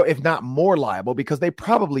Pat Fitzgerald, if not more liable, because they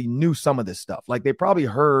probably knew some of this stuff. Like, they probably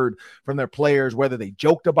heard from their players, whether they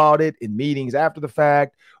joked about it in meetings after the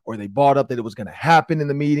fact, or they brought up that it was going to happen in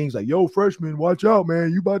the meetings. Like, yo, freshman, watch out,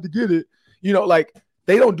 man. You about to get it. You know, like,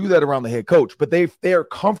 they don't do that around the head coach, but they are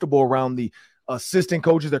comfortable around the assistant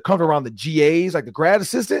coaches. They're comfortable around the GAs, like the grad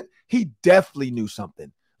assistant. He definitely knew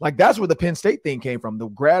something. Like, that's where the Penn State thing came from. The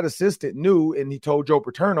grad assistant knew, and he told Joe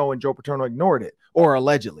Paterno, and Joe Paterno ignored it, or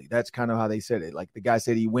allegedly. That's kind of how they said it. Like, the guy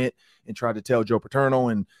said he went and tried to tell Joe Paterno,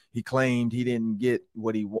 and he claimed he didn't get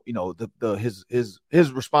what he,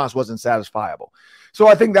 his response wasn't satisfiable. So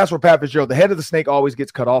I think that's where Pat Fitzgerald, the head of the snake, always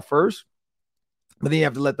gets cut off first, but then you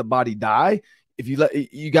have to let the body die. If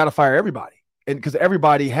you got to fire everybody, and because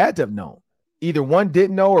everybody had to have known. Either one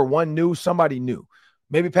didn't know or one knew. Somebody knew.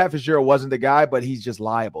 Maybe Pat Fitzgerald wasn't the guy, but he's just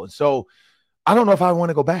liable. And so I don't know if I want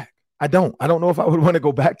to go back. I don't know if I would want to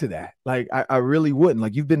go back to that. Like, I really wouldn't.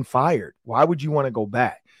 Like, you've been fired. Why would you want to go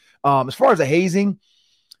back? As far as the hazing,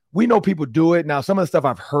 we know people do it. Now, some of the stuff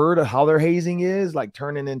I've heard of how their hazing is, like,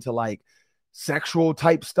 turning into, like, sexual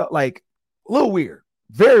type stuff, like, a little weird.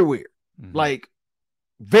 Very weird. Mm-hmm. Like,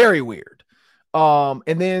 very weird. And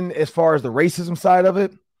then as far as the racism side of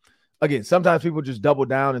it, again, sometimes people just double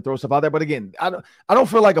down and throw stuff out there. But again, I don't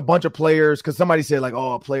feel like a bunch of players, because somebody said, like,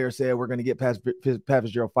 oh, a player said we're going to get Pat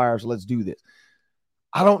Fitzgerald fired, so let's do this.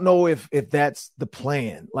 I don't know if that's the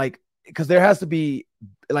plan. Like, because there has to be,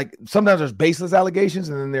 like, sometimes there's baseless allegations,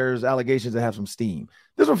 and then there's allegations that have some steam.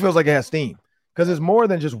 This one feels like it has steam, because it's more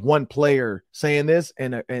than just one player saying this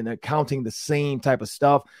and accounting the same type of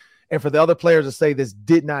stuff. And for the other players to say this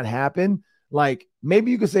did not happen, like, maybe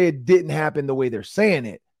you could say it didn't happen the way they're saying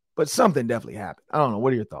it, but something definitely happened. I don't know.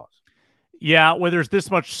 What are your thoughts? Yeah, where there's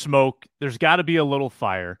this much smoke, there's got to be a little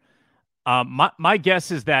fire. My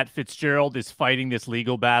guess is that Fitzgerald is fighting this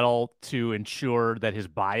legal battle to ensure that his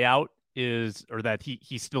buyout is, or that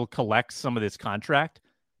he still collects some of this contract,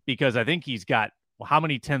 because I think he's got how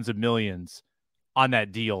many tens of millions on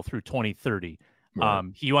that deal through 2030. Right.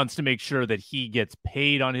 He wants to make sure that he gets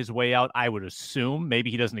paid on his way out. I would assume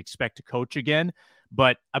maybe he doesn't expect to coach again.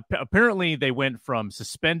 But apparently they went from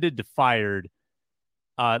suspended to fired.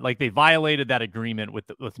 Like, they violated that agreement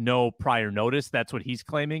with no prior notice. That's what he's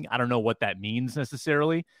claiming. I don't know what that means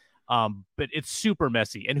necessarily. But it's super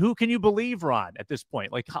messy. And who can you believe, Ron, at this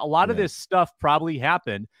point? Like, a lot of this stuff probably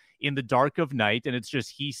happened in the dark of night, and it's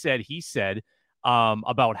just he said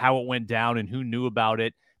about how it went down and who knew about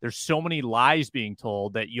it. There's so many lies being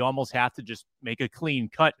told that you almost have to just make a clean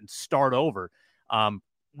cut and start over.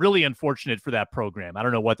 Really unfortunate for that program. I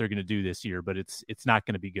don't know what they're going to do this year, but it's not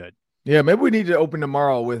going to be good. Yeah, maybe we need to open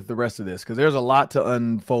tomorrow with the rest of this, because there's a lot to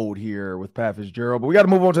unfold here with Pat Fitzgerald. But we got to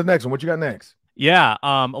move on to the next one. What you got next? Yeah,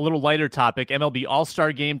 a little lighter topic. MLB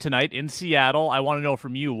All-Star Game tonight in Seattle. I want to know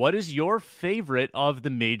from you, what is your favorite of the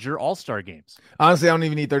major All-Star games? Honestly, I don't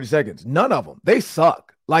even need 30 seconds. None of them. They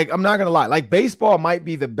suck. Like, I'm not going to lie. Like, baseball might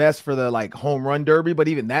be the best for the, like, home run derby, but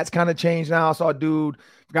even that's kind of changed now. I saw a dude,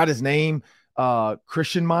 forgot his name,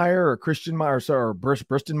 Christian Meyer, or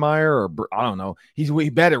Bristol Meyer, or I don't know. He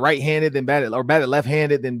batted right-handed, then batted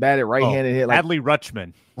left-handed, then batted right-handed. Hit like Adley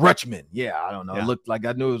Rutschman. Yeah, I don't know. Yeah. It looked like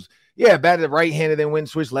I knew it was, batted right-handed, then went and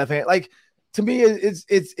switched left-handed. Like, to me,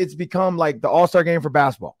 it's become like the All-Star game for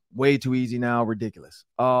basketball. Way too easy now, ridiculous.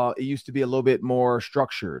 It used to be a little bit more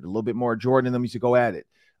structured, a little bit more. Jordan and them used to go at it.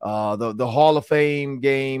 The Hall of Fame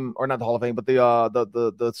game, or not the Hall of Fame, but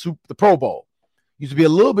the Pro Bowl used to be a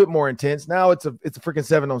little bit more intense. Now it's a freaking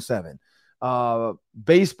 7-on-7.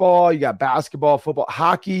 Baseball, you got basketball, football,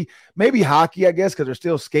 hockey, maybe hockey, I guess, because they're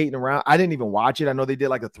still skating around. I didn't even watch it. I know they did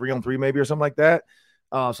like a 3-on-3 maybe or something like that.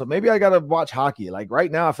 So maybe I got to watch hockey. Like,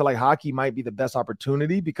 right now, I feel like hockey might be the best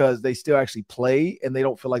opportunity, because they still actually play and they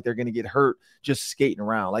don't feel like they're going to get hurt just skating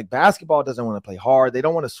around. Like, basketball doesn't want to play hard. They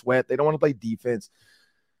don't want to sweat. They don't want to play defense.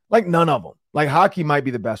 Like, none of them. Like, hockey might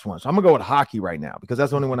be the best one. So I'm going to go with hockey right now, because that's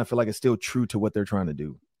the only one I feel like is still true to what they're trying to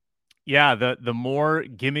do. Yeah, the more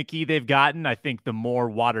gimmicky they've gotten, I think the more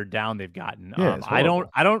watered down they've gotten. Yeah, I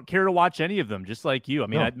don't care to watch any of them, just like you. I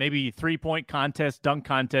mean, maybe 3-point contest, dunk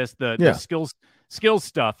contest, the skills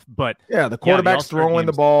stuff, but the quarterback's throwing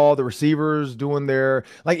the ball, the receivers doing their,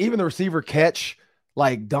 like, even the receiver catch,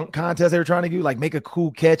 like, dunk contest they were trying to do, like, make a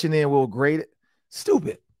cool catch and then we'll grade it.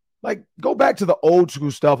 Stupid. Like, go back to the old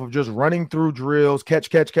school stuff of just running through drills,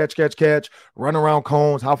 catch, run around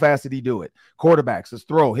cones. How fast did he do it? Quarterbacks, let's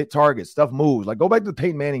throw, hit targets, stuff moves. Like, go back to the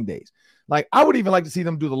Peyton Manning days. Like, I would even like to see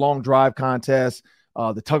them do the long drive contest,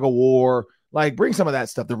 the tug of war. Like, bring some of that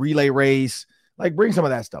stuff, the relay race. Like, bring some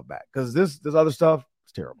of that stuff back, because this other stuff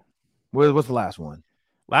is terrible. What's the last one?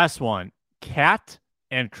 Last one. Kat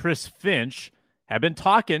and Chris Finch have been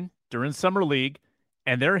talking during Summer League,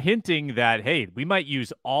 and they're hinting that, hey, we might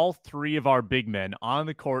use all three of our big men on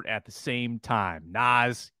the court at the same time.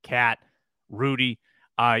 Nas, Kat, Rudy.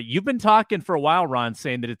 You've been talking for a while, Ron,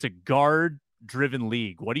 saying that it's a guard-driven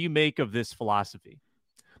league. What do you make of this philosophy?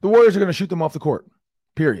 The Warriors are going to shoot them off the court,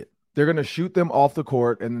 period. They're going to shoot them off the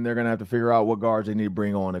court, and then they're going to have to figure out what guards they need to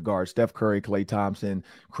bring on to guard Steph Curry, Klay Thompson,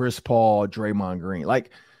 Chris Paul, Draymond Green.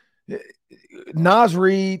 Like Naz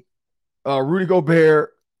Reid, Rudy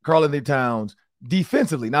Gobert, Karl-Anthony Towns,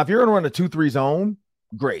 defensively. Now, if you're going to run a 2-3 zone,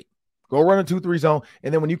 great. Go run a 2-3 zone.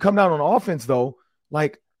 And then when you come down on offense, though,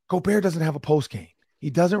 like Gobert doesn't have a post game. He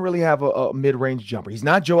doesn't really have a mid-range jumper. He's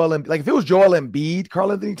not Joel Embiid. Like if it was Joel Embiid,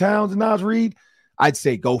 Karl-Anthony Towns, and Naz Reid, I'd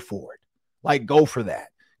say go for it. Like go for that.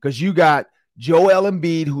 Because you got Joel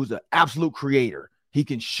Embiid, who's an absolute creator. He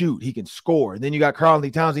can shoot. He can score. And then you got Karl-Anthony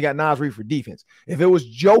Towns. You got Naz Reid for defense. If it was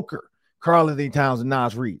Joker, Karl-Anthony Towns, and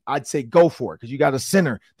Naz Reid, I'd say go for it because you got a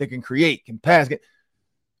center that can create, can pass.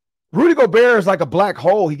 Rudy Gobert is like a black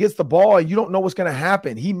hole. He gets the ball and you don't know what's going to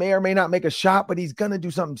happen. He may or may not make a shot, but he's going to do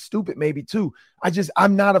something stupid maybe too.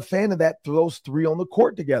 I'm not a fan of that for those three on the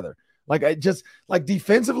court together. Like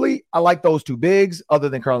defensively, I like those two bigs other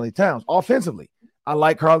than Karl-Anthony Towns. Offensively, I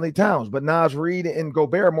like Karl-Anthony Towns, but Naz Reid and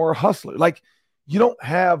Gobert are more hustler. Like you don't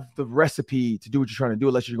have the recipe to do what you're trying to do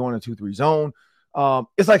unless you're going in a 2-3 zone.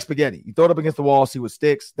 It's like spaghetti. You throw it up against the wall, see what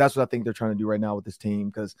sticks. That's what I think they're trying to do right now with this team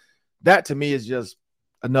because that to me is just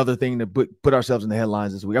another thing to put ourselves in the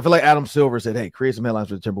headlines this week. I feel like Adam Silver said, hey, create some headlines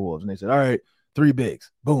for the Timberwolves. And they said, all right, 3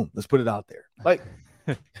 bigs. Boom, let's put it out there. Like,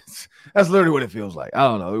 that's literally what it feels like. I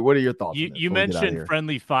don't know. What are your thoughts? You mentioned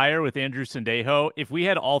friendly fire with Andrew Sandejo. If we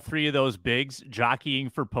had all 3 of those bigs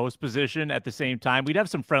jockeying for post position at the same time, we'd have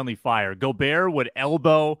some friendly fire. Gobert would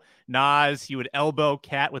elbow Naz. He would elbow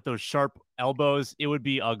Cat with those sharp elbows. It would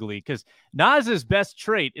be ugly because Naz's best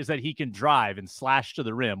trait is that he can drive and slash to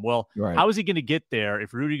the rim. Well, right. How is he going to get there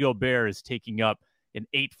if Rudy Gobert is taking up an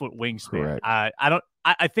 8-foot wingspan?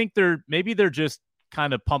 I think they're just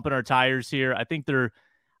kind of pumping our tires here. I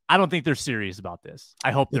don't think they're serious about this.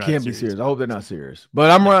 I hope they can't be serious. I hope they're not serious. But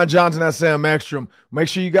I'm Ron Johnson. That's Sam Ekstrom. Make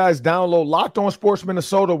sure you guys download Locked On Sports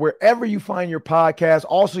Minnesota wherever you find your podcast.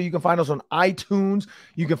 Also, you can find us on iTunes.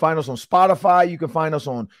 You can find us on Spotify. You can find us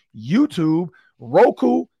on YouTube,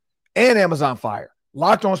 Roku, and Amazon Fire.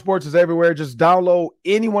 Locked On Sports is everywhere. Just download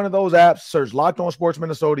any one of those apps. Search Locked On Sports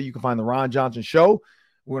Minnesota. You can find the Ron Johnson Show.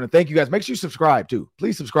 We're going to thank you guys. Make sure you subscribe too.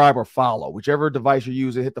 Please subscribe or follow. Whichever device you're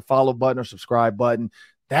using, hit the follow button or subscribe button.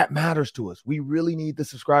 That matters to us. We really need the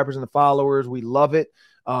subscribers and the followers. We love it.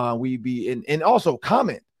 And also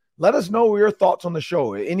comment. Let us know your thoughts on the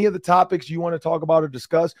show. Any of the topics you want to talk about or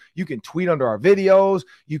discuss, you can tweet under our videos.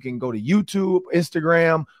 You can go to YouTube,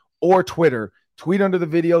 Instagram, or Twitter. Tweet under the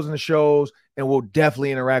videos and the shows, and we'll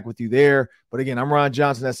definitely interact with you there. But again, I'm Ron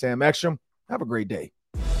Johnson. That's Sam Ekstrom. Have a great day.